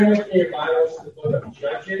Your Bibles to the book of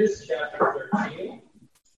Judges, chapter 13.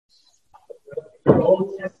 The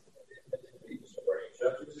Old Testament story.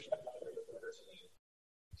 Judges, chapter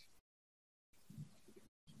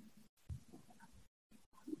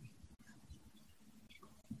 13.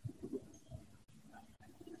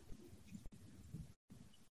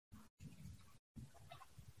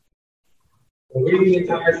 We'll read the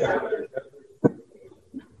entire chapter.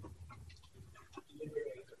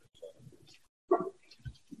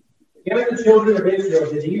 Again, the children of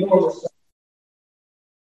Israel did evil.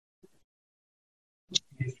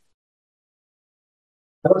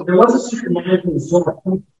 There was a certain man who was so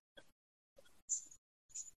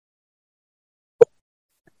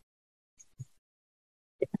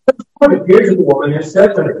appeared to the woman and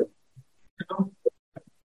said to her,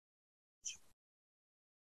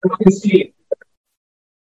 you can see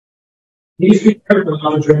these three people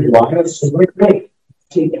are not drink wine, so we're great.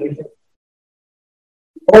 Take anything.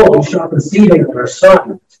 Oh, we shall conceive in our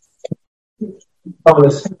son. On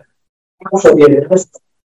the son shall be an innocent.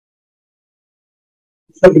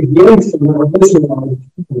 Shall be given to the religion of the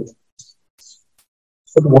people.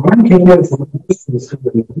 So the wine came in from the distance of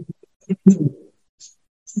the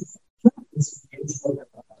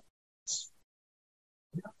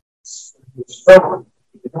strong.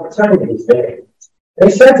 He did not tell me his name. And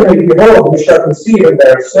he said to me, behold, we shall conceive in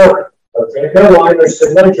our son. But drink no wine or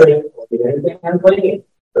similar drink, or be anything unclean.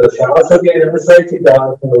 For the child shall be an emissary to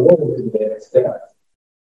God from the womb to the day of its death.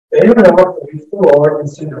 Then Manoah praised the Lord and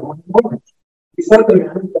said, "No more." He said to the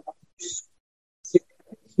man of God,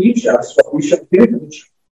 teach us what we shall do to the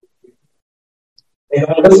child. And I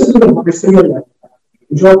listened to the voice of the man. The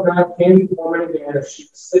angel of God came to the woman again as she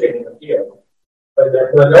was sitting in the field. But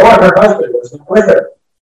Manoah, her husband, was not with her.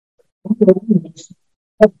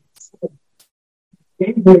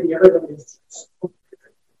 Came to the other days.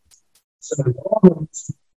 So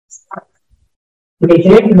when he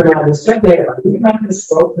came to Manoah, he said to him, "You have to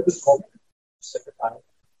spoke to this woman."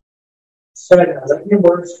 Said, "Let your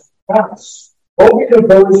words come to pass. Only to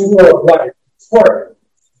those who are of life, word."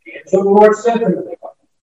 And so the Lord said to Manoah,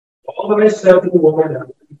 all that I said to the woman, now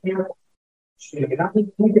be careful. She may not be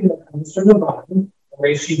taken that comes from the bottom, or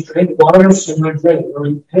may she drink water or similar drink, or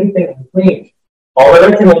eat anything unclean. All that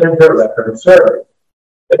I commanded her, let her observe.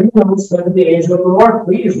 Then the woman said to the angel of the Lord,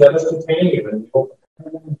 "Please let us detain you." And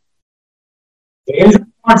the angel of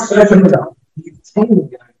the Lord said to Manoah, "You detain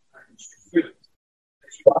me, I furnish your food.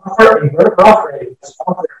 If you offer a burnt offering, you must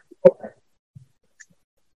offer it."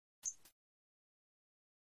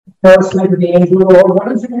 Manoah said to the angel of the Lord,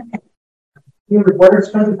 "What is your name?" Your words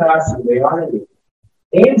come to pass, and they honor you.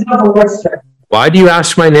 The angel of the Lord said, "Why do you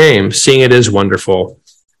ask my name, seeing it is wonderful?"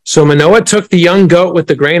 So Manoah took the young goat with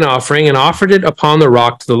the grain offering and offered it upon the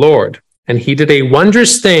rock to the Lord. And he did a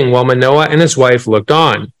wondrous thing while Manoah and his wife looked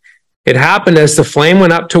on. It happened as the flame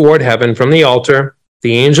went up toward heaven from the altar,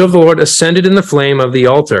 the angel of the Lord ascended in the flame of the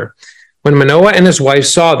altar. When Manoah and his wife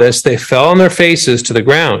saw this, they fell on their faces to the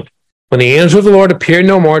ground. When the angel of the Lord appeared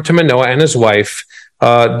no more to Manoah and his wife,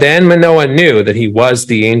 then Manoah knew that he was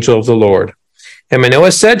the angel of the Lord. And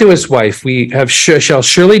Manoah said to his wife, "We shall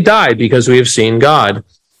surely die because we have seen God."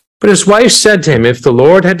 But his wife said to him, "If the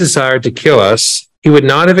Lord had desired to kill us, he would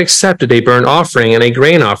not have accepted a burnt offering and a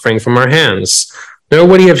grain offering from our hands, nor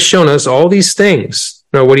would he have shown us all these things,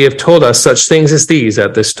 nor would he have told us such things as these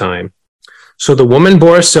at this time." So the woman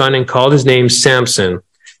bore a son and called his name Samson.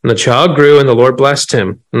 And the child grew, and the Lord blessed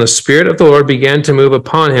him. And the Spirit of the Lord began to move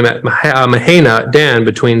upon him at Mahaneh Dan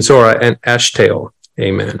between Zorah and Eshtaol.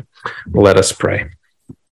 Amen. Let us pray.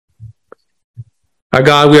 Our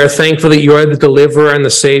God, we are thankful that you are the deliverer and the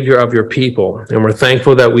savior of your people. And we're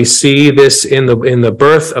thankful that we see this in the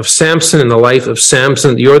birth of Samson, in the life of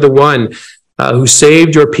Samson, that you're the one who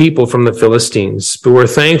saved your people from the Philistines. But we're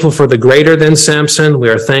thankful for the greater than Samson. We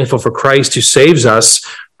are thankful for Christ who saves us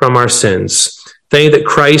from our sins. Thank you that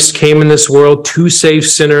Christ came in this world to save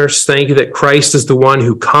sinners. Thank you that Christ is the one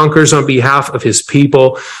who conquers on behalf of his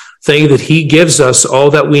people. Thank you that he gives us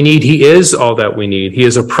all that we need. He is all that we need. He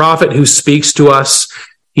is a prophet who speaks to us.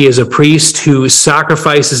 He is a priest who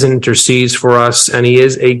sacrifices and intercedes for us. And he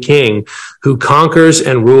is a king who conquers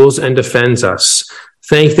and rules and defends us.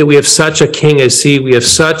 Thank you that we have such a king as he. We have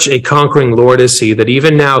such a conquering Lord as he, that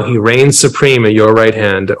even now he reigns supreme at your right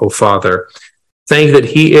hand, O Father. Thank you that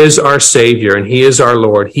he is our Savior and he is our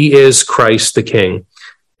Lord. He is Christ the King.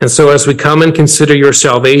 And so as we come and consider your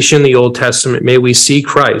salvation in the Old Testament, may we see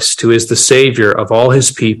Christ, who is the Savior of all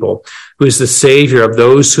his people, who is the Savior of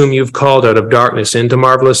those whom you've called out of darkness into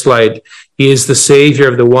marvelous light. He is the Savior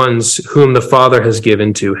of the ones whom the Father has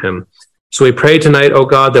given to him. So we pray tonight, O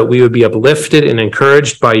God, that we would be uplifted and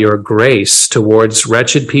encouraged by your grace towards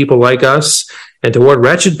wretched people like us and toward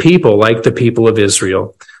wretched people like the people of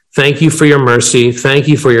Israel. Thank you for your mercy. Thank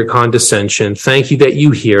you for your condescension. Thank you that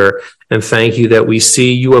you hear, and thank you that we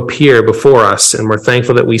see you appear before us, and we're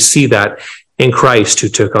thankful that we see that in Christ who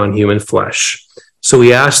took on human flesh. So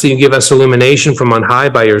we ask that you give us illumination from on high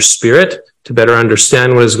by your Spirit to better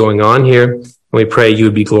understand what is going on here. And we pray you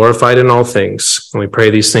would be glorified in all things. And we pray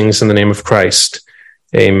these things in the name of Christ.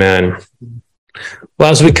 Amen.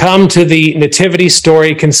 Well, as we come to the nativity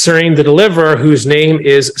story concerning the deliverer whose name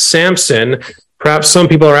is Samson, perhaps some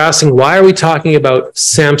people are asking, why are we talking about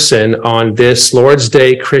Samson on this Lord's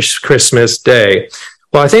Day, Christmas Day?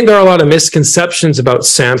 Well, I think there are a lot of misconceptions about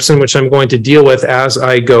Samson, which I'm going to deal with as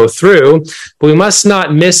I go through. But we must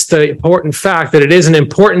not miss the important fact that it is an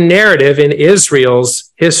important narrative in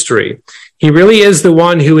Israel's history. He really is the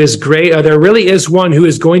one who is great. There really is one who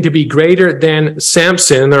is going to be greater than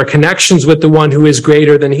Samson. There are connections with the one who is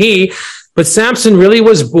greater than he. But Samson really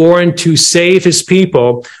was born to save his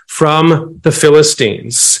people from the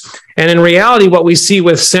Philistines. And in reality, what we see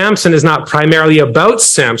with Samson is not primarily about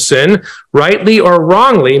Samson. Rightly or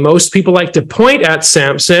wrongly, most people like to point at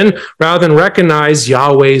Samson rather than recognize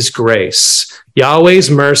Yahweh's grace, Yahweh's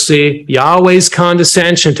mercy, Yahweh's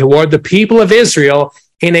condescension toward the people of Israel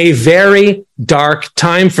in a very dark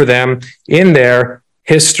time for them in their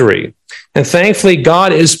history. And thankfully,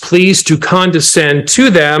 God is pleased to condescend to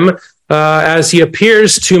them as he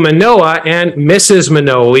appears to Manoah and Mrs.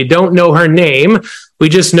 Manoah. We don't know her name. We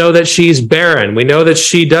just know that she's barren. We know that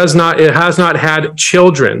she has not had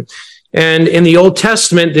children. And in the Old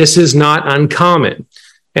Testament, this is not uncommon.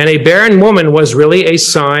 And a barren woman was really a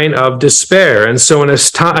sign of despair. And so in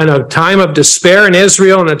a time of despair in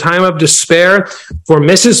Israel, in a time of despair for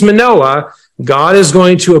Mrs. Manoah, God is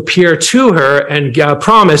going to appear to her and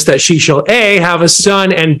promise that she shall A, have a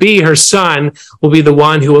son, and B, her son will be the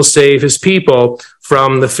one who will save his people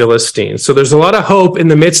from the Philistines. So there's a lot of hope in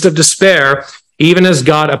the midst of despair, even as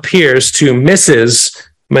God appears to Mrs.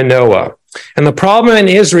 Manoah. And the problem in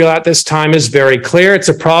Israel at this time is very clear. It's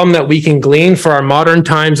a problem that we can glean for our modern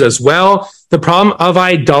times as well, the problem of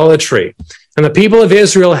idolatry. And the people of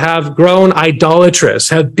Israel have grown idolatrous,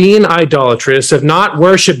 have been idolatrous, have not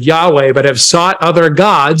worshipped Yahweh, but have sought other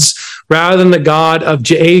gods rather than the God of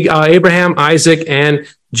Abraham, Isaac, and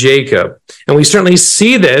Jacob. And we certainly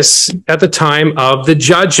see this at the time of the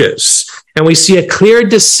Judges. And we see a clear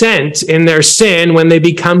descent in their sin when they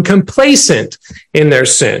become complacent in their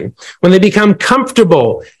sin. When they become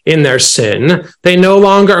comfortable in their sin, they no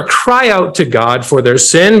longer cry out to God for their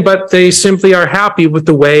sin, but they simply are happy with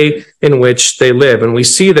the way in which they live. And we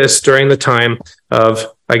see this during the time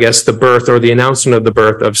of, the birth or the announcement of the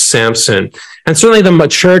birth of Samson. And certainly the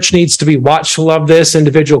church needs to be watchful of this.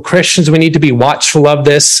 Individual Christians, we need to be watchful of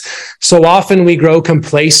this. So often we grow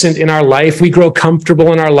complacent in our life. We grow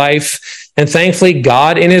comfortable in our life. And thankfully,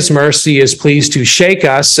 God in his mercy is pleased to shake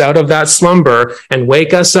us out of that slumber and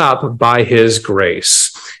wake us up by his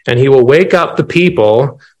grace. And he will wake up the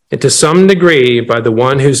people to some degree by the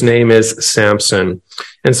one whose name is Samson.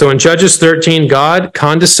 And so in Judges 13, God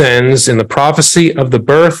condescends in the prophecy of the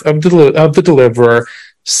birth of the deliverer,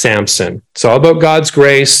 Samson. It's all about God's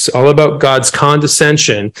grace, all about God's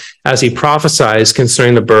condescension as he prophesies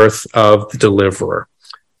concerning the birth of the deliverer.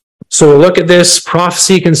 So we'll look at this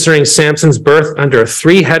prophecy concerning Samson's birth under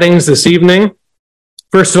three headings this evening.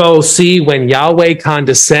 First of all, we'll see when Yahweh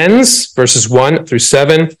condescends, verses 1 through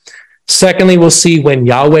 7. Secondly, we'll see when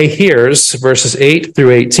Yahweh hears, verses 8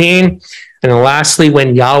 through 18. And then lastly,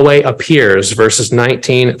 when Yahweh appears, verses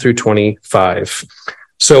 19 through 25.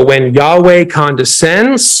 So when Yahweh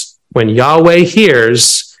condescends, when Yahweh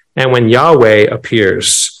hears, and when Yahweh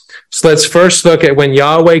appears. So let's first look at when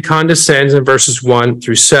Yahweh condescends in verses 1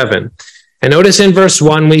 through 7. And notice in verse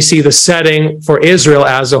 1, we see the setting for Israel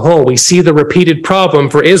as a whole. We see the repeated problem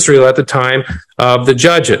for Israel at the time of the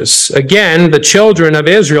Judges. Again, the children of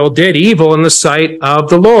Israel did evil in the sight of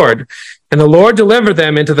the Lord, and the Lord delivered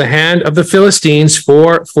them into the hand of the Philistines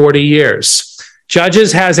for 40 years.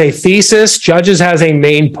 Judges has a thesis. Judges has a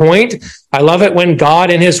main point. I love it when God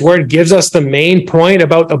in his word gives us the main point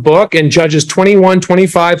about a book. And Judges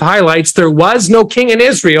 21:25 highlights there was no king in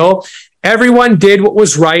Israel. Everyone did what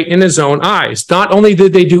was right in his own eyes. Not only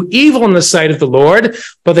did they do evil in the sight of the Lord,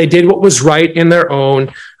 but they did what was right in their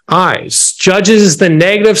own eyes. Judges is the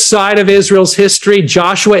negative side of Israel's history.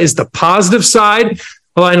 Joshua is the positive side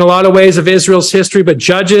in a lot of ways of Israel's history. But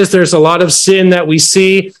Judges, there's a lot of sin that we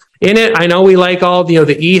see. in it. I know we like all the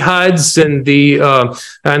Ehuds and the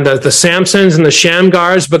Samsons and the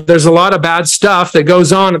Shamgars, but there's a lot of bad stuff that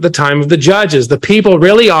goes on at the time of the judges. The people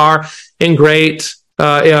really are in great.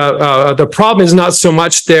 The problem is not so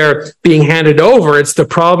much their being handed over; it's the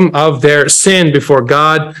problem of their sin before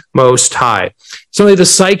God Most High. So the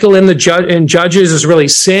cycle in Judges is really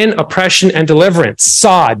sin, oppression, and deliverance.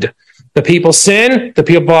 Sod. The people sin, the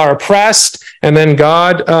people are oppressed, and then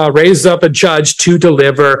God raises up a judge to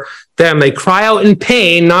deliver them. They cry out in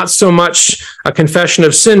pain, not so much a confession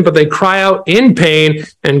of sin, but they cry out in pain,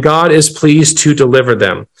 and God is pleased to deliver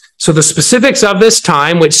them. So the specifics of this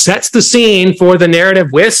time, which sets the scene for the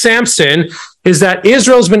narrative with Samson, is that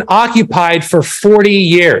Israel's been occupied for 40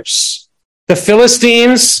 years. The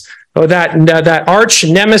Philistines, that arch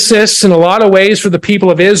nemesis in a lot of ways for the people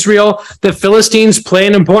of Israel. The Philistines play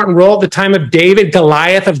an important role at the time of David.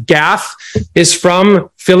 Goliath of Gath is from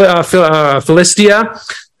Philistia.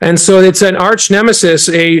 And so it's an arch nemesis,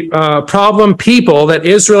 a problem people that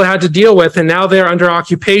Israel had to deal with, and now they're under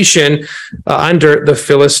occupation under the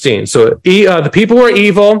Philistines. So the people were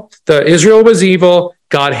evil. Israel was evil.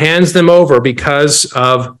 God hands them over because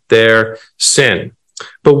of their sin.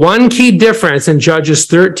 But one key difference in Judges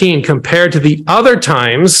 13 compared to the other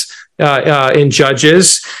times in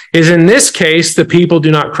Judges is in this case, the people do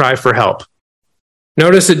not cry for help.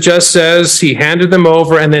 Notice it just says he handed them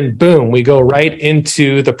over, and then boom, we go right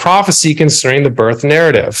into the prophecy concerning the birth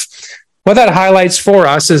narrative. What that highlights for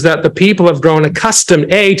us is that the people have grown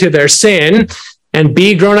accustomed, A, to their sin, and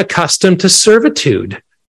B, grown accustomed to servitude.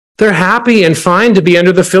 They're happy and fine to be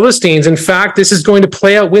under the Philistines. In fact, this is going to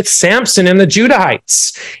play out with Samson and the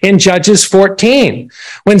Judahites in Judges 14.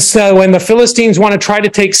 When the Philistines want to try to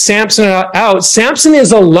take Samson out, Samson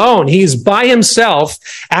is alone. He's by himself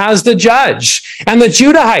as the judge. And the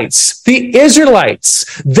Judahites, the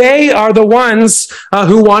Israelites, they are the ones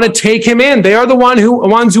who want to take him in. They are the ones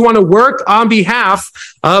who want to work on behalf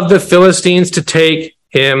of the Philistines to take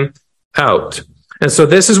him out. And so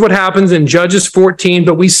this is what happens in Judges 14,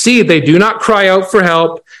 but we see they do not cry out for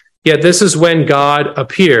help, yet this is when God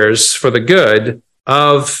appears for the good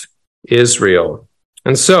of Israel.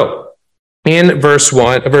 And so in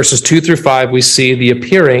verses 2 through 5, we see the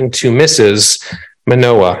appearing to Mrs.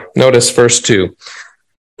 Manoah. Notice verse 2.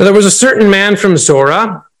 There was a certain man from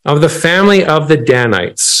Zorah of the family of the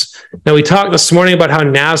Danites. Now, we talked this morning about how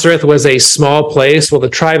Nazareth was a small place. Well, the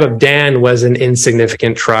tribe of Dan was an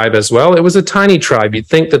insignificant tribe as well. It was a tiny tribe. You'd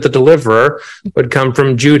think that the deliverer would come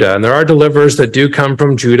from Judah. And there are deliverers that do come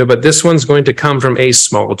from Judah, but this one's going to come from a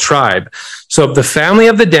small tribe. So of the family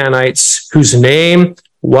of the Danites, whose name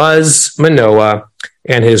was Manoah,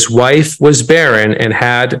 and his wife was barren and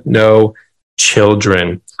had no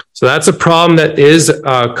children. So that's a problem that is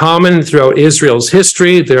common throughout Israel's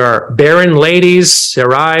history. There are barren ladies.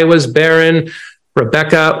 Sarai was barren.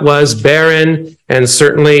 Rebecca was barren. And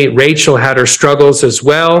certainly Rachel had her struggles as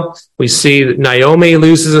well. We see that Naomi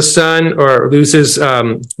loses a son or loses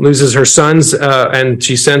her sons, and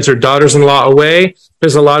she sends her daughters-in-law away.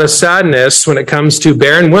 There's a lot of sadness when it comes to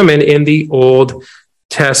barren women in the Old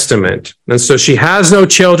Testament. And so she has no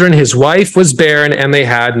children. His wife was barren, and they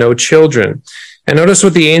had no children. And notice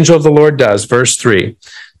what the angel of the Lord does. Verse 3,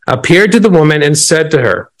 appeared to the woman and said to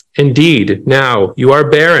her, indeed, now you are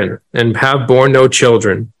barren and have borne no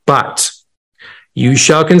children, but you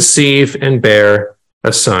shall conceive and bear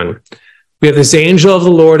a son. We have this angel of the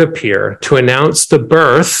Lord appear to announce the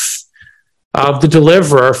birth of the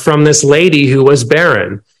deliverer from this lady who was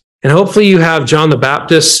barren. And hopefully you have John the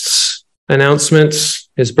Baptist's announcements,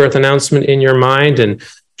 his birth announcement in your mind, and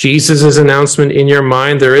Jesus' announcement in your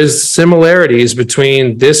mind. There is similarities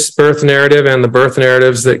between this birth narrative and the birth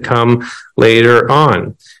narratives that come later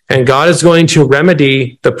on. And God is going to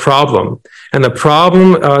remedy the problem. And the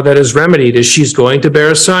problem that is remedied is she's going to bear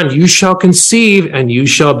a son. You shall conceive and you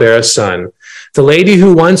shall bear a son. The lady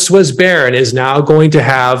who once was barren is now going to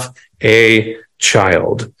have a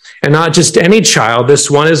child. And not just any child. This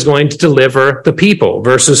one is going to deliver the people.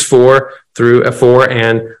 Verses 4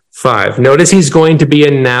 and 5. Notice he's going to be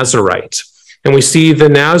a Nazirite. And we see the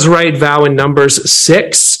Nazirite vow in Numbers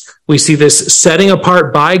 6. We see this setting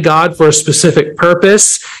apart by God for a specific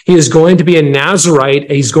purpose. He is going to be a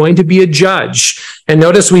Nazirite. He's going to be a judge. And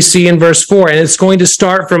notice we see in verse 4, and it's going to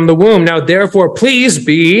start from the womb. Now, therefore, please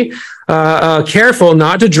be careful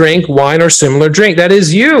not to drink wine or similar drink. That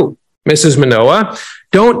is you, Mrs. Manoah.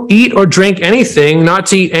 Don't eat or drink anything, not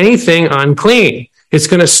to eat anything unclean. It's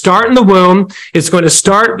going to start in the womb. It's going to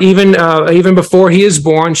start even before he is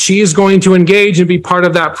born. She is going to engage and be part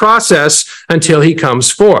of that process until he comes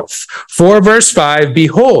forth. 4 verse 5,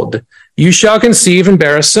 behold, you shall conceive and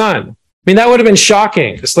bear a son, mean, that would have been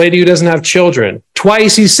shocking. This lady who doesn't have children.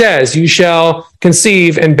 Twice he says, you shall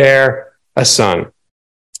conceive and bear a son.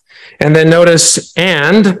 And then notice,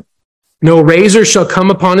 and no razor shall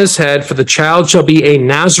come upon his head, for the child shall be a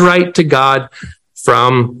Nazirite to God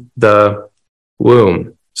from the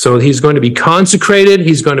womb. So he's going to be consecrated.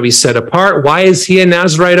 He's going to be set apart. Why is he a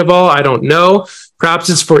Nazirite of all? I don't know. Perhaps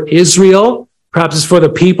it's for Israel. Perhaps it's for the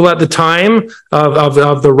people at the time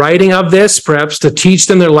of the writing of this, perhaps to teach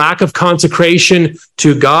them their lack of consecration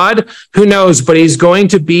to God. Who knows? But he's going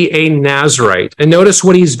to be a Nazirite. And notice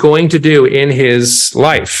what he's going to do in his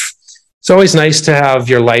life. It's always nice to have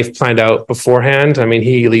your life planned out beforehand. I mean,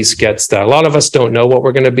 he at least gets that. A lot of us don't know what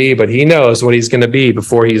we're going to be, but he knows what he's going to be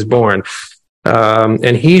before he's born.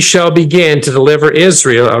 And he shall begin to deliver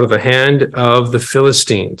Israel out of the hand of the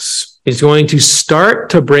Philistines. He's going to start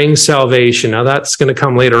to bring salvation. Now, that's going to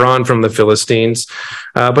come later on from the Philistines,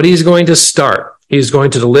 but he's going to start. He's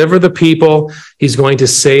going to deliver the people. He's going to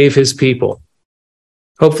save his people.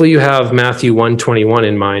 Hopefully you have Matthew 1:21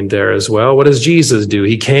 in mind there as well. What does Jesus do?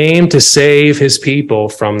 He came to save his people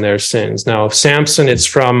from their sins. Now, Samson, it's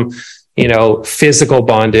from physical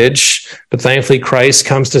bondage, but thankfully Christ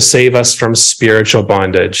comes to save us from spiritual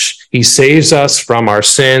bondage. He saves us from our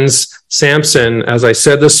sins. Samson, as I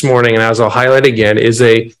said this morning, and as I'll highlight again, is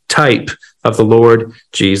a type of the Lord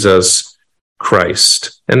Jesus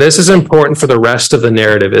Christ. And this is important for the rest of the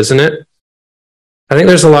narrative, isn't it? I think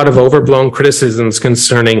there's a lot of overblown criticisms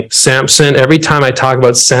concerning Samson. Every time I talk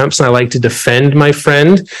about Samson, I like to defend my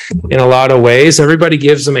friend in a lot of ways. Everybody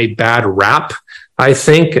gives him a bad rap. I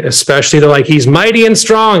think, especially they're like, he's mighty and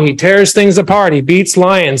strong. He tears things apart. He beats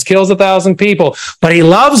lions, kills 1,000 people, but he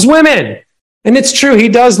loves women. And it's true, he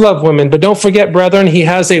does love women. But don't forget, brethren, he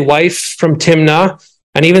has a wife from Timnah.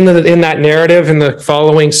 And even in that narrative, in the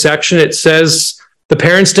following section, it says the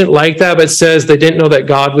parents didn't like that, but it says they didn't know that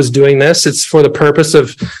God was doing this. It's for the purpose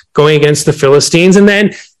of going against the Philistines. And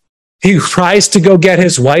then he tries to go get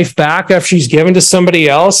his wife back after she's given to somebody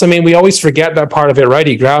else. I mean, we always forget that part of it, right?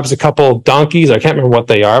 He grabs a couple donkeys. I can't remember what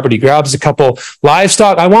they are, but he grabs a couple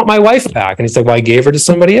livestock. I want my wife back. And he's like, well, I gave her to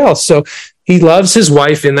somebody else. So he loves his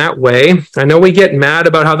wife in that way. I know we get mad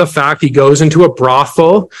about how the fact he goes into a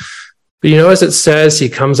brothel, but as it says, he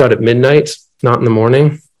comes out at midnight, not in the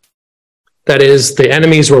morning. That is, the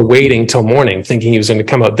enemies were waiting till morning, thinking he was going to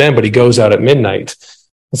come out then, but he goes out at midnight.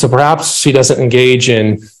 And so perhaps he doesn't engage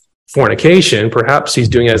in fornication. Perhaps he's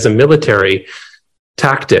doing it as a military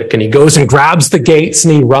tactic, and he goes and grabs the gates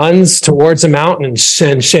and he runs towards a mountain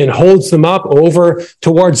and holds them up over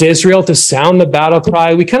towards Israel to sound the battle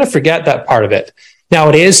cry. We kind of forget that part of it. Now,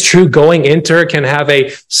 it is true going into can have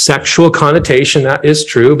a sexual connotation. That is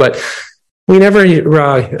true, but we never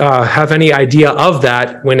have any idea of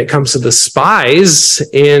that when it comes to the spies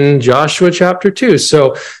in Joshua chapter 2.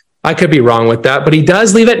 So I could be wrong with that, but he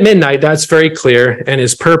does leave at midnight. That's very clear. And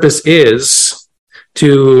his purpose is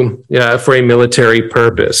for a military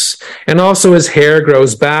purpose. And also his hair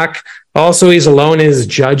grows back. Also, he's alone in his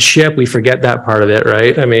judgeship. We forget that part of it,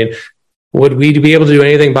 right? I mean, would we be able to do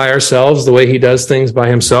anything by ourselves the way he does things by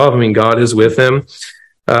himself? I mean, God is with him.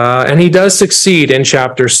 And he does succeed in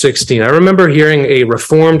chapter 16. I remember hearing a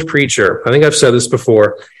Reformed preacher. I think I've said this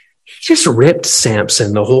before. He just ripped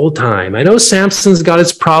Samson the whole time. I know Samson's got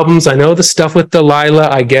his problems. I know the stuff with Delilah.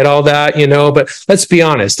 I get all that, but let's be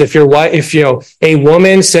honest. If a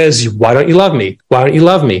woman says, why don't you love me? Why don't you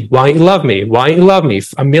love me? Why don't you love me? Why don't you love me?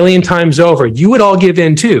 1,000,000 times over, you would all give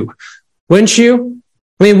in too, wouldn't you?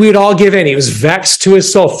 I mean, we'd all give in. He was vexed to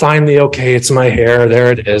his soul. Finally, okay, it's my hair.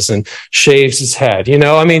 There it is. And shaves his head.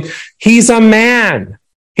 I mean, he's a man.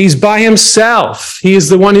 He's by himself. He is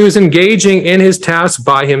the one who's engaging in his task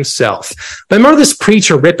by himself. But remember this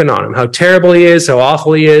preacher ripping on him, how terrible he is, how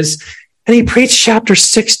awful he is. And he preached chapter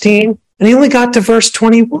 16, and he only got to verse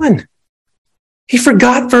 21. He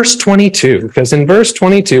forgot verse 22, because in verse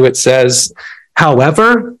 22 it says,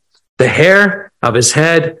 however, the hair of his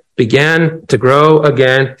head began to grow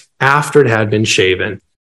again after it had been shaven.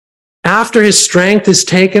 After his strength is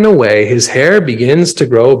taken away, his hair begins to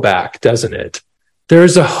grow back, doesn't it?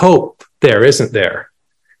 There's a hope there, isn't there?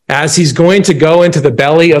 As he's going to go into the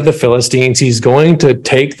belly of the Philistines, he's going to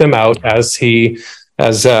take them out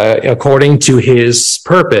according to his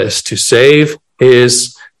purpose to save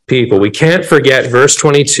his people. We can't forget verse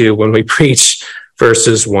 22 when we preach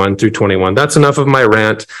verses 1 through 21. That's enough of my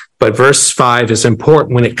rant, but verse 5 is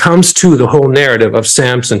important. When it comes to the whole narrative of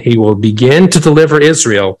Samson, he will begin to deliver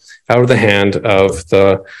Israel out of the hand of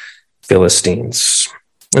the Philistines.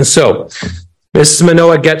 And so, Mrs.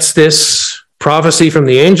 Manoah gets this prophecy from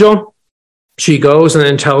the angel. She goes and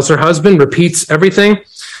then tells her husband, repeats everything.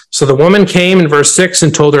 So the woman came in verse 6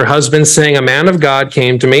 and told her husband, saying, a man of God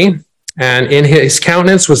came to me, and in his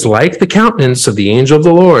countenance was like the countenance of the angel of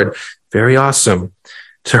the Lord. Very awesome.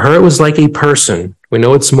 To her, it was like a person. We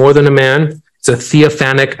know it's more than a man. It's a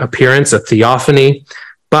theophanic appearance, a theophany,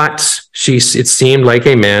 but it seemed like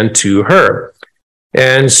a man to her.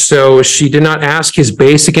 And so she did not ask his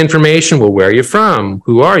basic information. Well, where are you from?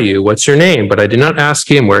 Who are you? What's your name? But I did not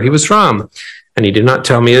ask him where he was from, and he did not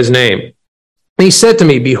tell me his name. And he said to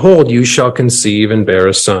me, behold, you shall conceive and bear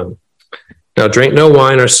a son. Now drink no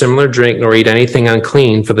wine or similar drink, nor eat anything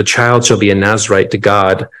unclean, for the child shall be a Nazarite to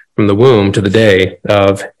God from the womb to the day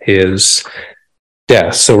of his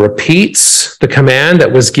death. So repeats the command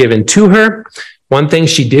that was given to her. One thing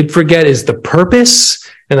she did forget is the purpose,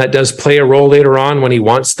 and that does play a role later on when he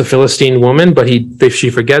wants the Philistine woman, but if she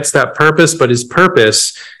forgets that purpose, but his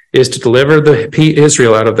purpose is to deliver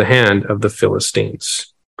Israel out of the hand of the Philistines.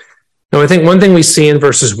 Now, I think one thing we see in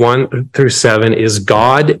verses 1 through 7 is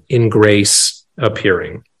God in grace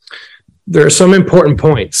appearing. There are some important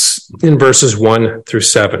points in verses 1 through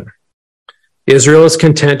 7. Israel is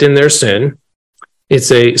content in their sin.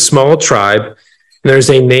 It's a small tribe. And there's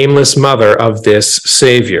a nameless mother of this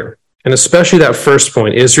Savior. And especially that first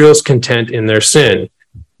point, Israel is content in their sin.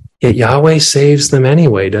 Yet Yahweh saves them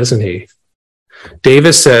anyway, doesn't he?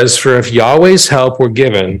 David says, for if Yahweh's help were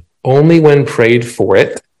given only when prayed for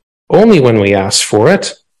it, only when we asked for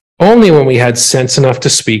it, only when we had sense enough to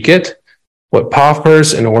speak it, what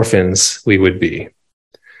paupers and orphans we would be.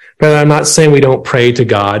 But I'm not saying we don't pray to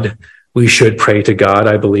God. We should pray to God.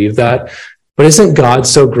 I believe that. But isn't God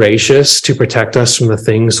so gracious to protect us from the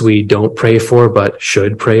things we don't pray for but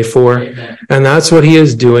should pray for? Amen. And that's what he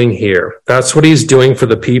is doing here. That's what he's doing for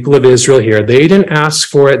the people of Israel here. They didn't ask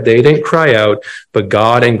for it. They didn't cry out, but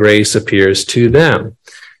God in grace appears to them.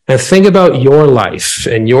 And think about your life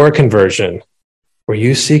and your conversion. Were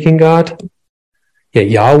you seeking God? Yet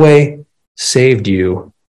Yahweh saved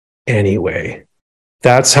you anyway.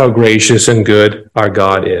 That's how gracious and good our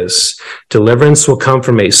God is. Deliverance will come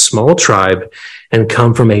from a small tribe and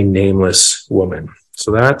come from a nameless woman.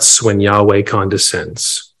 So that's when Yahweh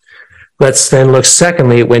condescends. Let's then look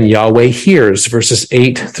secondly at when Yahweh hears, verses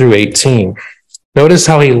 8 through 18. Notice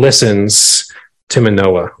how he listens to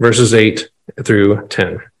Manoah, verses 8 through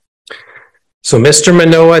 10. So Mr.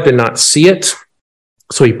 Manoah did not see it.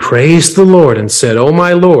 So he praised the Lord and said, "O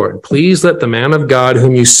my Lord, please let the man of God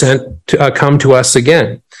whom you sent to, come to us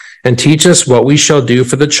again and teach us what we shall do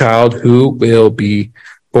for the child who will be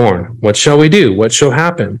born. What shall we do? What shall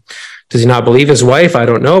happen? Does he not believe his wife? I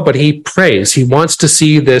don't know, but he prays. He wants to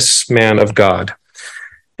see this man of God."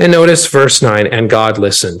 And notice verse 9, and God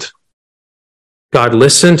listened. God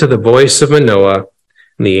listened to the voice of Manoah,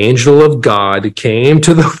 and the angel of God came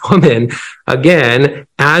to the woman again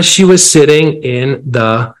as she was sitting in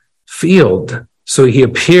the field. So he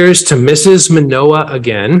appears to Mrs. Manoah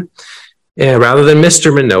again, rather than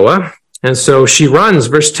Mr. Manoah. And so she runs,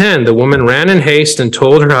 verse 10, the woman ran in haste and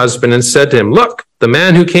told her husband and said to him, "Look, the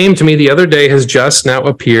man who came to me the other day has just now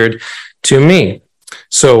appeared to me."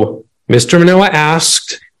 So Mr. Manoah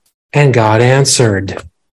asked, and God answered.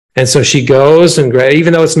 And so she goes, and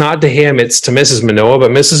even though it's not to him, it's to Mrs. Manoah,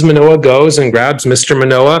 but Mrs. Manoah goes and grabs Mr.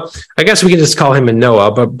 Manoah. I guess we can just call him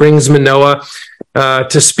Manoah, but brings Manoah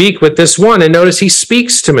to speak with this one. And notice he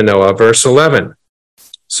speaks to Manoah, verse 11.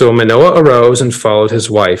 So Manoah arose and followed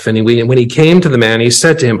his wife. And when he came to the man, he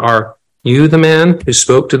said to him, "Are you the man who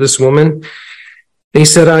spoke to this woman?" And he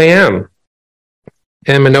said, "I am."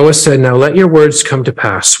 And Manoah said, "Now let your words come to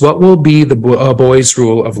pass. What will be the boy's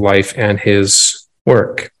rule of life and his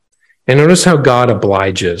work?" And notice how God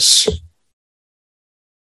obliges.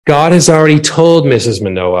 God has already told Mrs.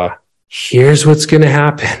 Manoah, here's what's going to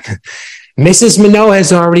happen. Mrs. Manoah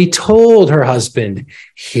has already told her husband,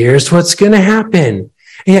 here's what's going to happen.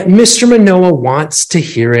 And yet Mr. Manoah wants to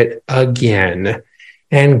hear it again.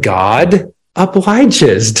 And God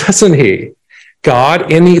obliges, doesn't he? God,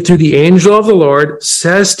 through the angel of the Lord,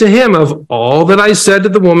 says to him, "Of all that I said to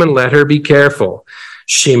the woman, let her be careful.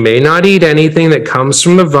 She may not eat anything that comes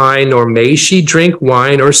from the vine, nor may she drink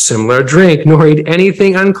wine or similar drink, nor eat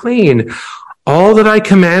anything unclean. All that I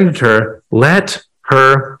commanded her, let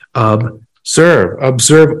her observe.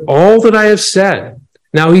 Observe all that I have said."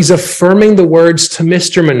 Now he's affirming the words to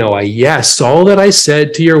Mr. Manoah. Yes, all that I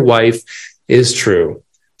said to your wife is true.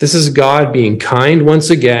 This is God being kind once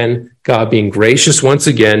again, God being gracious once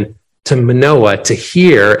again to Manoah to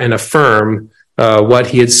hear and affirm what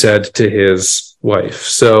he had said to his wife.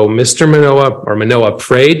 So Mr. Manoah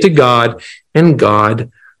prayed to God, and God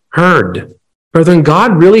heard. Brethren,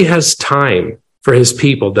 God really has time for his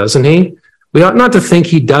people, doesn't he? We ought not to think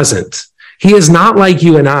he doesn't. He is not like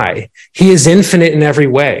you and I. He is infinite in every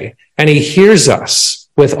way, and he hears us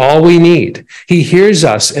with all we need. He hears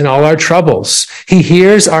us in all our troubles. He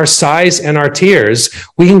hears our sighs and our tears.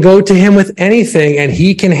 We can go to him with anything, and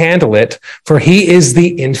he can handle it, for he is the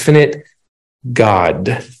infinite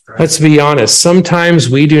God. Let's be honest. Sometimes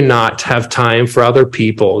we do not have time for other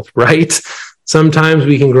people, right? Sometimes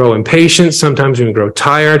we can grow impatient. Sometimes we can grow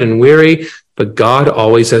tired and weary, but God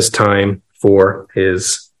always has time for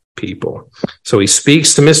his people. So he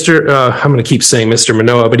speaks to I'm going to keep saying Mr.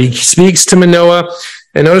 Manoah, but he speaks to Manoah,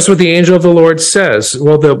 and notice what the angel of the Lord says.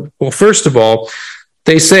 Well, first of all,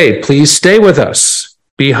 they say, please stay with us.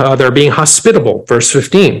 They're being hospitable. Verse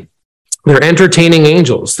 15. They're entertaining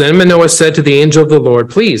angels. Then Manoah said to the angel of the Lord,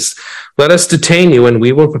 please let us detain you, and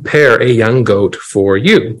we will prepare a young goat for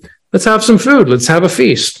you. Let's have some food. Let's have a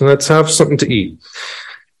feast. Let's have something to eat.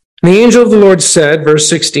 And the angel of the Lord said, verse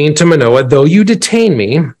 16, to Manoah, though you detain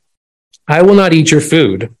me, I will not eat your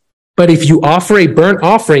food. But if you offer a burnt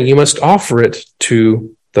offering, you must offer it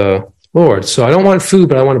to the Lord. So I don't want food,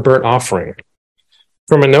 but I want a burnt offering.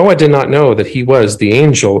 For Manoah did not know that he was the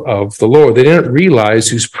angel of the Lord. They didn't realize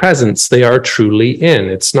whose presence they are truly in.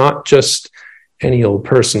 It's not just any old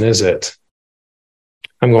person, is it?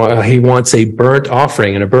 He wants a burnt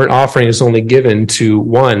offering, and a burnt offering is only given to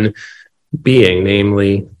one being,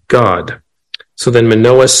 namely God. So then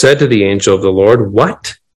Manoah said to the angel of the Lord,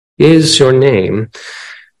 what is your name,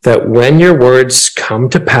 that when your words come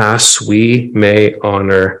to pass, we may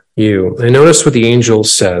honor you? And notice what the angel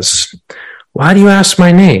says. Why do you ask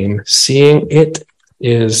my name, seeing it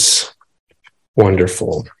is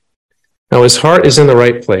wonderful? Now, his heart is in the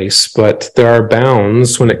right place, but there are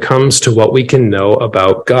bounds when it comes to what we can know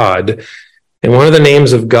about God. And one of the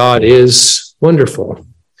names of God is wonderful.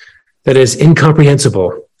 That is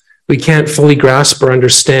incomprehensible. We can't fully grasp or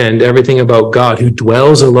understand everything about God, who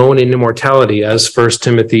dwells alone in immortality, as 1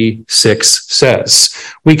 Timothy 6 says.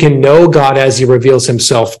 We can know God as he reveals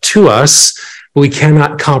himself to us, but we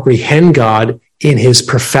cannot comprehend God in his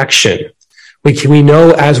perfection. We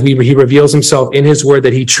know as he reveals himself in his word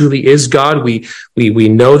that he truly is God. We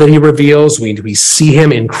know that he reveals, we see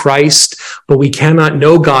him in Christ, but we cannot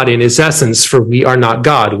know God in his essence, for we are not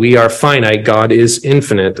God. We are finite. God is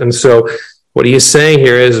infinite. And so what he is saying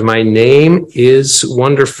here is, my name is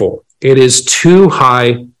wonderful. It is too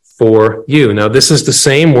high for you. Now, this is the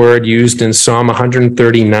same word used in Psalm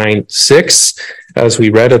 139:6, as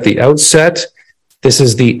we read at the outset. This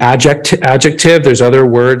is the adjective. There's other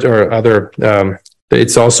words or other,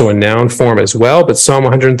 it's also a noun form as well, but Psalm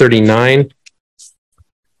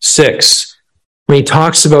 139:6, when he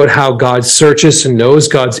talks about how God searches and knows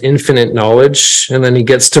God's infinite knowledge, and then he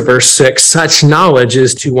gets to verse 6, such knowledge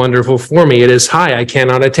is too wonderful for me. It is high. I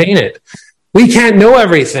cannot attain it. We can't know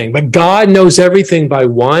everything, but God knows everything by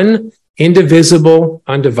one indivisible,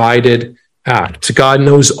 undivided act. God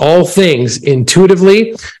knows all things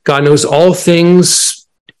intuitively. God knows all things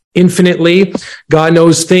infinitely. God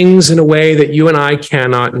knows things in a way that you and I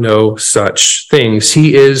cannot know such things.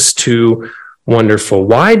 He is too wonderful.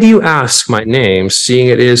 Why do you ask my name, seeing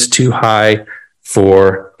it is too high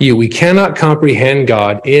for you? We cannot comprehend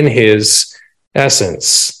God in his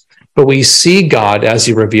essence, but we see God as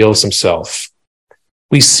he reveals himself.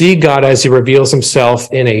 We see God as he reveals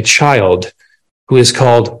himself in a child who is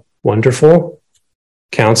called Wonderful,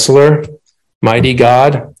 Counselor, Mighty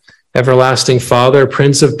God, Everlasting Father,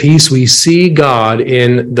 Prince of Peace. We see God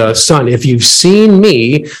in the Son. If you've seen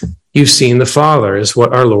me, you've seen the Father, is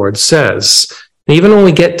what our Lord says. And even when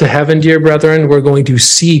we get to heaven, dear brethren, we're going to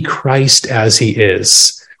see Christ as he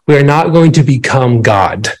is. We are not going to become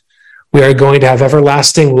God. We are going to have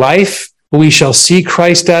everlasting life. We shall see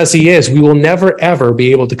Christ as he is. We will never, ever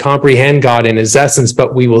be able to comprehend God in his essence,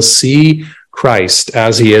 but we will see Christ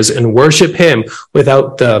as he is and worship him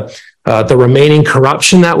without the remaining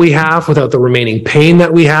corruption that we have, without the remaining pain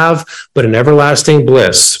that we have, but an everlasting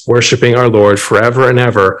bliss, worshiping our Lord forever and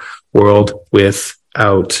ever, world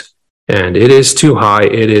without end. It is too high.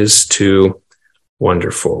 It is too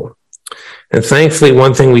wonderful. And thankfully,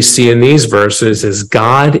 one thing we see in these verses is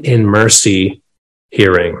God in mercy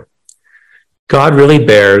hearing. God really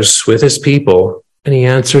bears with his people, and he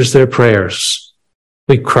answers their prayers.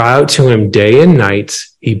 We cry out to him day and night.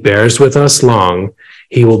 He bears with us long.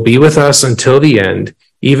 He will be with us until the end.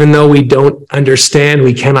 Even though we don't understand,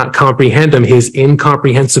 we cannot comprehend him. His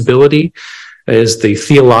incomprehensibility is the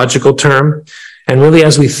theological term. And really,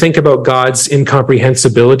 as we think about God's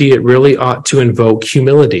incomprehensibility, it really ought to invoke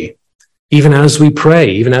humility. Even as we pray,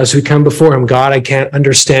 even as we come before him, God, I can't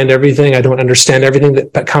understand everything. I don't understand everything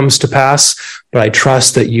that comes to pass, but I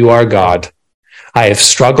trust that you are God. I have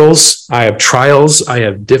struggles, I have trials, I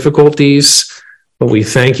have difficulties, but we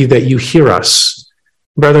thank you that you hear us.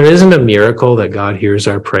 Brethren, isn't it a miracle that God hears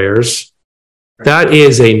our prayers? That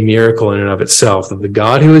is a miracle in and of itself, that the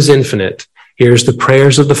God who is infinite hears the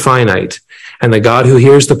prayers of the finite, and the God who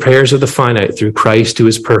hears the prayers of the finite through Christ who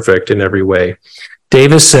is perfect in every way.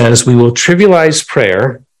 Davis says, we will trivialize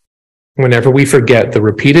prayer whenever we forget the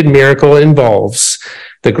repeated miracle it involves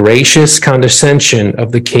the gracious condescension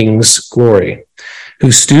of the King's glory,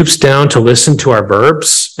 who stoops down to listen to our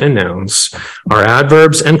verbs and nouns, our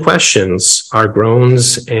adverbs and questions, our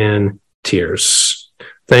groans and tears.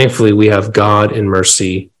 Thankfully, we have God in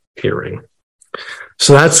mercy hearing.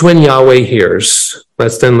 So that's when Yahweh hears.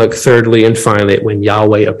 Let's then look thirdly and finally at when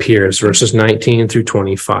Yahweh appears, verses 19 through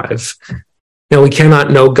 25. Now, we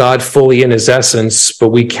cannot know God fully in his essence, but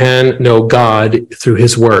we can know God through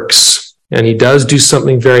his works. And he does do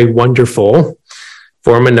something very wonderful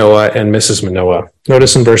for Manoah and Mrs. Manoah.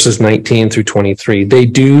 Notice in verses 19 through 23, they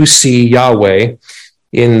do see Yahweh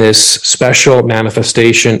in this special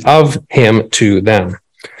manifestation of him to them.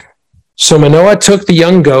 So Manoah took the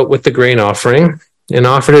young goat with the grain offering and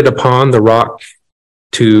offered it upon the rock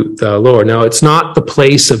to the Lord. Now, it's not the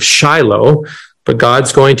place of Shiloh, but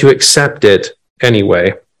God's going to accept it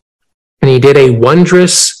anyway. And he did a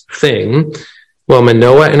wondrous thing while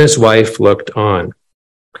Manoah and his wife looked on.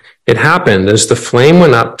 It happened as the flame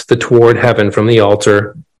went up toward heaven from the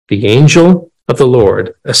altar, the angel of the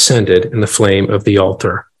Lord ascended in the flame of the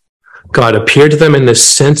altar. God appeared to them in this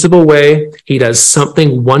sensible way. He does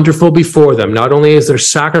something wonderful before them. Not only is their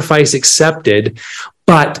sacrifice accepted,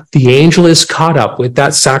 but the angel is caught up with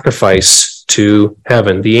that sacrifice to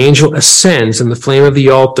heaven. The angel ascends in the flame of the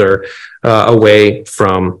altar away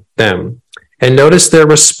from them. And notice their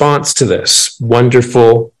response to this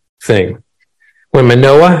wonderful thing. When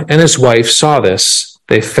Manoah and his wife saw this,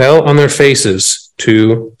 they fell on their faces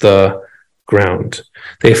to the ground.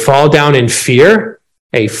 They fall down in fear,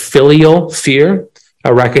 a filial fear,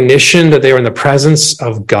 a recognition that they are in the presence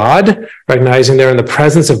of God, recognizing they're in the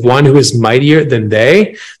presence of one who is mightier than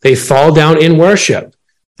they. They fall down in worship.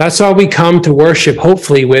 That's why we come to worship,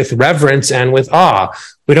 hopefully, with reverence and with awe.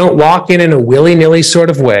 We don't walk in a willy-nilly sort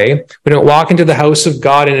of way. We don't walk into the house of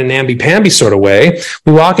God in a namby-pamby sort of way.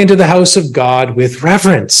 We walk into the house of God with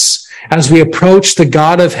reverence as we approach the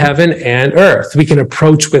God of heaven and earth. We can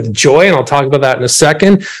approach with joy, and I'll talk about that in a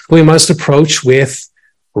second. We must approach with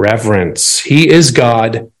reverence. He is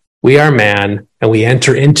God, we are man, and we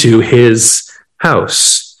enter into his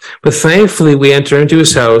house. But thankfully, we enter into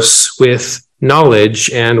his house with knowledge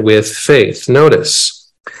and with faith.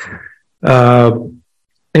 Notice,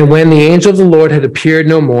 and when the angel of the Lord had appeared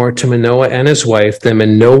no more to Manoah and his wife, then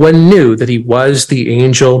Manoah knew that he was the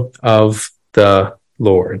angel of the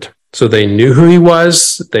Lord. So they knew who he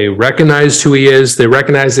was. They recognized who he is. They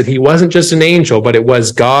recognized that he wasn't just an angel, but it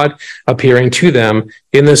was God appearing to them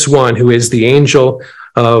in this one who is the angel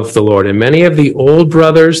of the Lord. And many of the old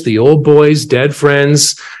brothers, the old boys, dead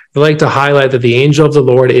friends, they like to highlight that the angel of the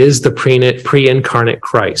Lord is the pre-incarnate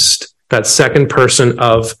Christ, that second person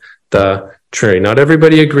of the Trinity. Not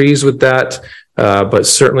everybody agrees with that, but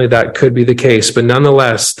certainly that could be the case. But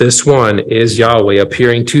nonetheless, this one is Yahweh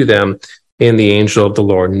appearing to them in the angel of the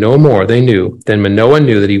Lord. No more, they knew. Then Manoah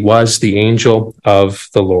knew that he was the angel of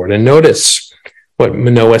the Lord. And notice what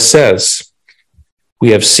Manoah says. We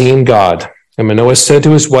have seen God. And Manoah said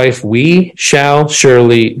to his wife, we shall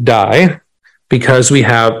surely die because we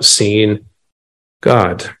have seen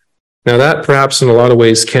God. Now that perhaps in a lot of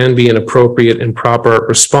ways can be an appropriate and proper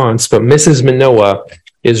response, but Mrs. Manoah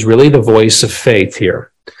is really the voice of faith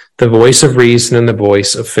here, the voice of reason and the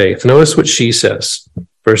voice of faith. Notice what she says,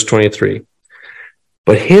 verse 23.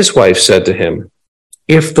 But his wife said to him,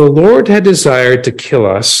 if the Lord had desired to kill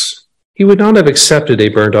us, he would not have accepted a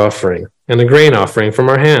burnt offering and a grain offering from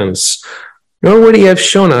our hands, nor would he have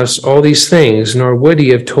shown us all these things, nor would he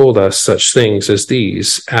have told us such things as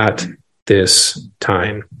these at this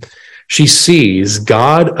time. She sees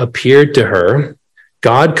God appeared to her,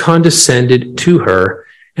 God condescended to her,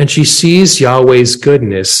 and she sees Yahweh's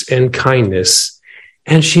goodness and kindness,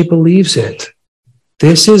 and she believes it.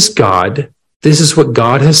 This is God. This is what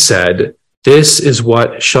God has said. This is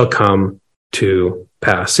what shall come to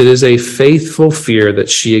pass. It is a faithful fear that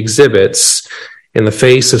she exhibits in the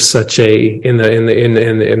face of such in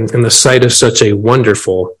the sight of such a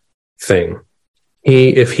wonderful thing.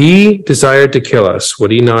 If he desired to kill us,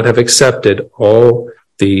 would he not have accepted all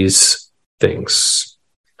these things?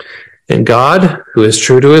 And God, who is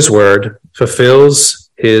true to his word,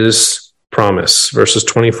 fulfills his promise. Verses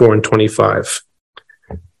 24 and 25.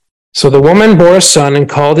 So the woman bore a son and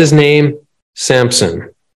called his name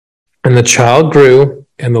Samson. And the child grew,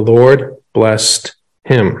 and the Lord blessed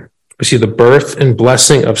him. We see the birth and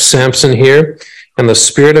blessing of Samson here. And the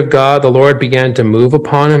Spirit of God, the Lord, began to move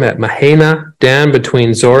upon him at Mahana, Dan,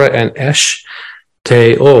 between Zorah and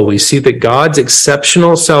Eshtaol. We see that God's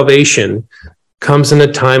exceptional salvation comes in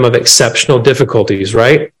a time of exceptional difficulties,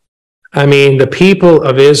 right? I mean, the people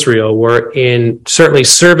of Israel were in certainly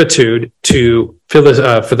servitude for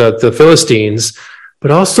the Philistines,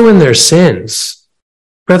 but also in their sins.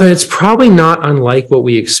 Brother, it's probably not unlike what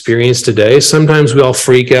we experience today. Sometimes we all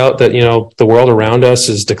freak out that, the world around us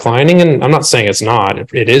is declining. And I'm not saying it's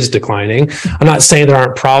not. It is declining. I'm not saying there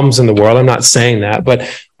aren't problems in the world. I'm not saying that. But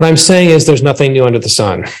what I'm saying is there's nothing new under the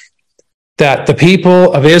sun. That the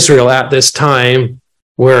people of Israel at this time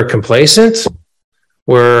were complacent,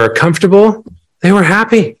 were comfortable. They were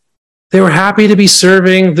happy. They were happy to be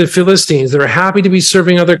serving the Philistines. They were happy to be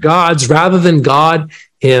serving other gods rather than God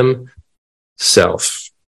himself.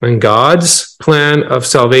 When God's plan of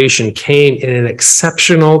salvation came in an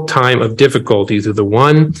exceptional time of difficulty through the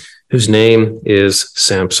one whose name is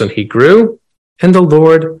Samson. He grew, and the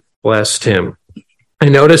Lord blessed him. I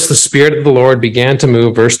noticed the Spirit of the Lord began to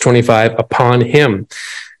move, verse 25, upon him.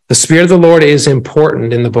 The Spirit of the Lord is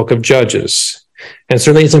important in the book of Judges. And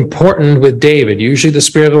certainly it's important with David. Usually the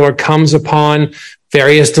Spirit of the Lord comes upon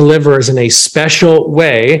various deliverers in a special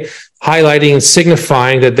way, highlighting and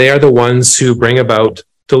signifying that they are the ones who bring about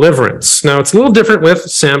deliverance. Now, it's a little different with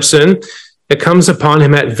Samson. It comes upon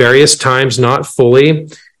him at various times, not fully.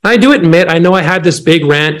 I do admit, I know I had this big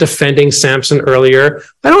rant defending Samson earlier.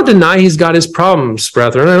 I don't deny he's got his problems,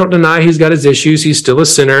 brethren. I don't deny he's got his issues. He's still a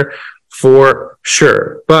sinner for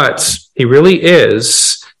sure. But he really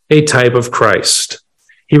is a type of Christ.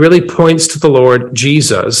 He really points to the Lord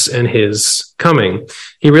Jesus and his coming.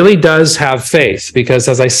 He really does have faith because,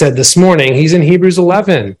 as I said this morning, he's in Hebrews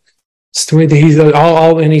 11.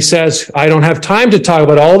 And he says, I don't have time to talk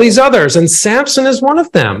about all these others. And Samson is one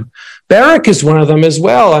of them. Barak is one of them as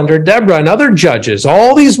well, under Deborah and other judges.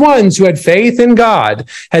 All these ones who had faith in God,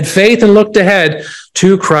 had faith and looked ahead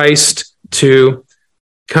to Christ to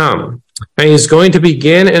come. And he's going to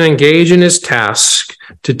begin and engage in his task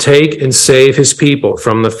to take and save his people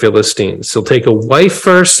from the Philistines. He'll take a wife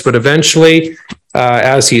first, but eventually,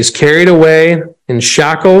 as he is carried away in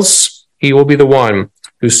shackles, he will be the one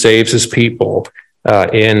who saves his people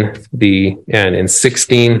in the end. In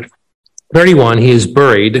 1631, he is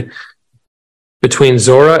buried between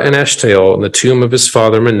Zorah and Eshtaol in the tomb of his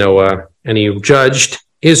father Manoah, and he judged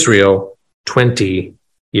Israel 20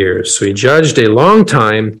 years. So he judged a long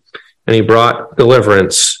time, and he brought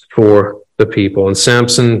deliverance for the people. And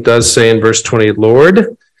Samson does say in verse 20,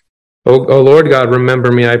 Lord, O Lord God,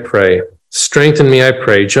 remember me, I pray. Strengthen me, I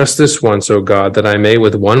pray, just this once, O God, that I may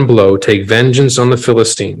with one blow take vengeance on the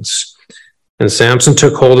Philistines. And Samson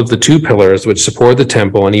took hold of the two pillars which support the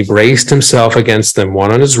temple, and he braced himself against them,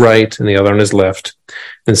 one on his right and the other on his left.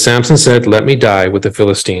 And Samson said, let me die with the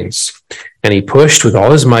Philistines. And he pushed with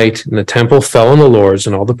all his might, and the temple fell on the lords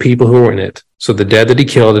and all the people who were in it. So the dead that he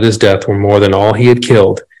killed at his death were more than all he had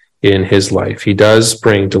killed in his life. He does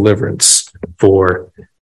bring deliverance for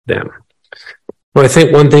them. Well, I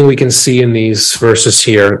think one thing we can see in these verses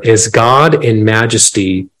here is God in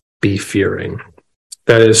majesty be fearing.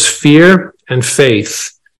 That is, fear and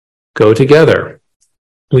faith go together.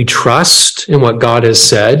 We trust in what God has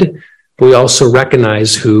said, but we also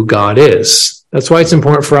recognize who God is. That's why it's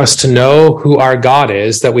important for us to know who our God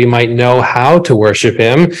is, that we might know how to worship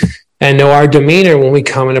him and know our demeanor when we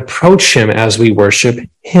come and approach him as we worship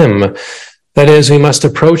him. That is, we must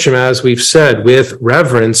approach him, as we've said, with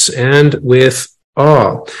reverence and with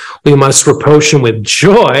awe. We must approach him with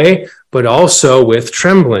joy, but also with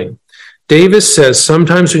trembling. Davis says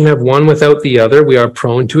sometimes we can have one without the other. We are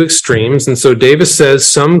prone to extremes. And so Davis says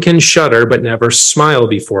some can shudder but never smile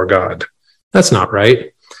before God. That's not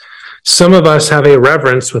right. Some of us have a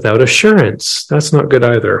reverence without assurance. That's not good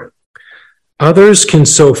either. Others can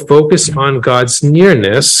so focus on God's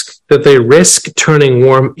nearness that they risk turning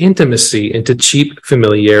warm intimacy into cheap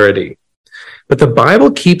familiarity. But the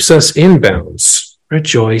Bible keeps us in bounds.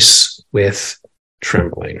 Rejoice with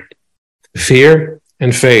trembling. Fear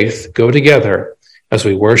and faith go together as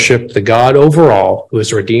we worship the God over all who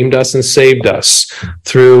has redeemed us and saved us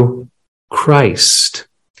through Christ.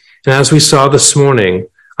 And as we saw this morning,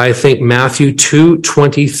 I think Matthew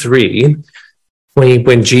 2:23,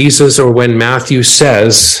 when Jesus or when Matthew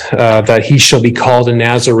says that he shall be called a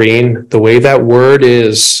Nazarene, the way that word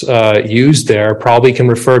is used there probably can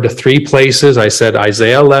refer to three places. I said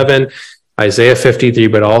Isaiah 11, Isaiah 53,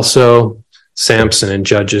 but also Samson in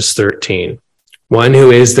Judges 13. One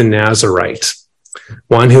who is the Nazarite.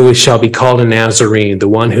 one who shall be called a Nazarene, the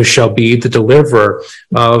one who shall be the deliverer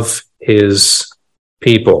of his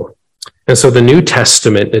people. And so the New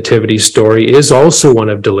Testament nativity story is also one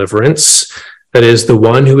of deliverance. That is, the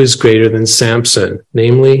one who is greater than Samson,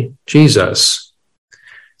 namely Jesus.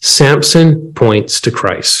 Samson points to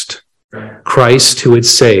Christ. Christ who would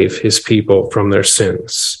save his people from their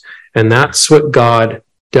sins. And that's what God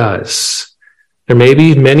does. There may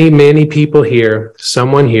be many people here,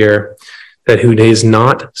 someone here, that who is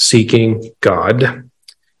not seeking God.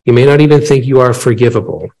 You may not even think you are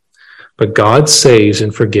forgivable, but God saves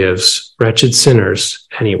and forgives wretched sinners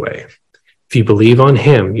anyway. If you believe on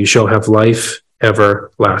him, you shall have life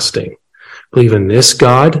everlasting. Believe in this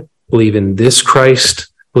God, believe in this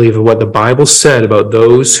Christ, believe in what the Bible said about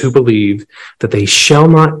those who believe that they shall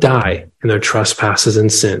not die in their trespasses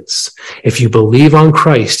and sins. If you believe on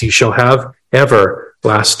Christ, you shall have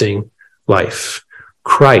everlasting life.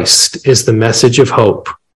 Christ is the message of hope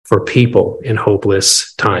for people in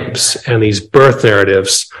hopeless times. And these birth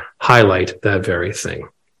narratives highlight that very thing.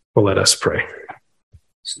 Well, let us pray.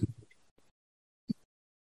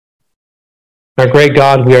 Our great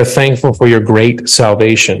God, we are thankful for your great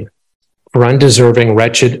salvation, for undeserving,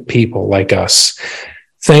 wretched people like us.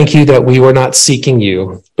 Thank you that we were not seeking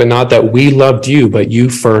you, but not that we loved you, but you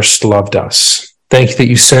first loved us. Thank you that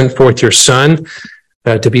you sent forth your Son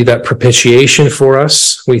to be that propitiation for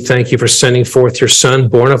us. We thank you for sending forth your Son,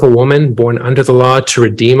 born of a woman, born under the law, to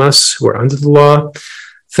redeem us who are under the law.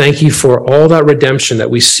 Thank you for all that redemption that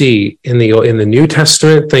we see in the New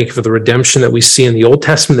Testament. Thank you for the redemption that we see in the Old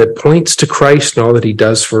Testament that points to Christ and all that he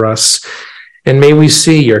does for us. And may we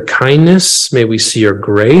see your kindness, may we see your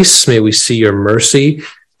grace, may we see your mercy,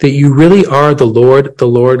 that you really are the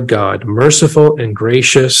Lord God, merciful and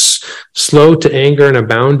gracious, slow to anger and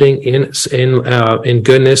abounding in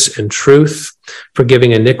goodness and truth,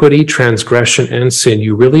 forgiving iniquity, transgression, and sin.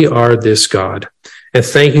 You really are this God. And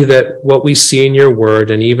thank you that what we see in your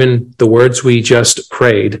word and even the words we just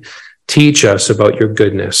prayed teach us about your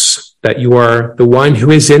goodness, that you are the one who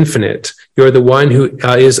is infinite. You're the one who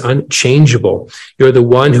is unchangeable. You're the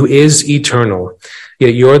one who is eternal.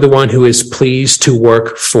 Yet you're the one who is pleased to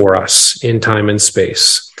work for us in time and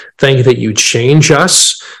space. Thank you that you change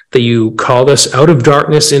us, that you called us out of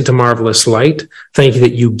darkness into marvelous light. Thank you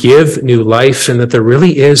that you give new life and that there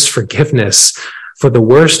really is forgiveness for the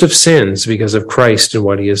worst of sins because of Christ and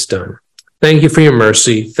what he has done. Thank you for your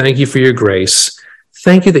mercy. Thank you for your grace.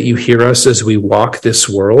 Thank you that you hear us as we walk this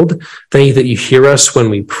world. Thank you that you hear us when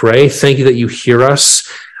we pray. Thank you that you hear us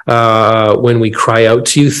when we cry out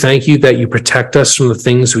to you. Thank you that you protect us from the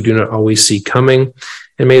things we do not always see coming.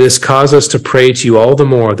 And may this cause us to pray to you all the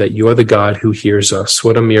more that you are the God who hears us.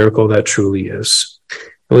 What a miracle that truly is.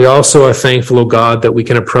 And we also are thankful, O God, that we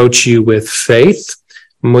can approach you with faith.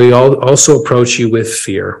 And we also approach you with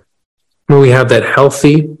fear. When we have that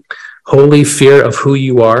healthy, holy fear of who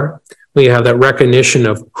you are, we have that recognition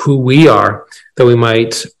of who we are, that we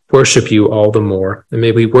might worship you all the more. And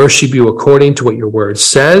may we worship you according to what your word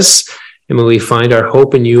says, and may we find our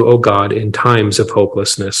hope in you, O God, in times of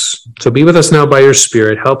hopelessness. So be with us now by your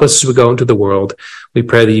Spirit. Help us as we go into the world. We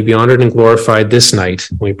pray that you be honored and glorified this night.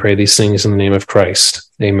 We pray these things in the name of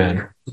Christ. Amen.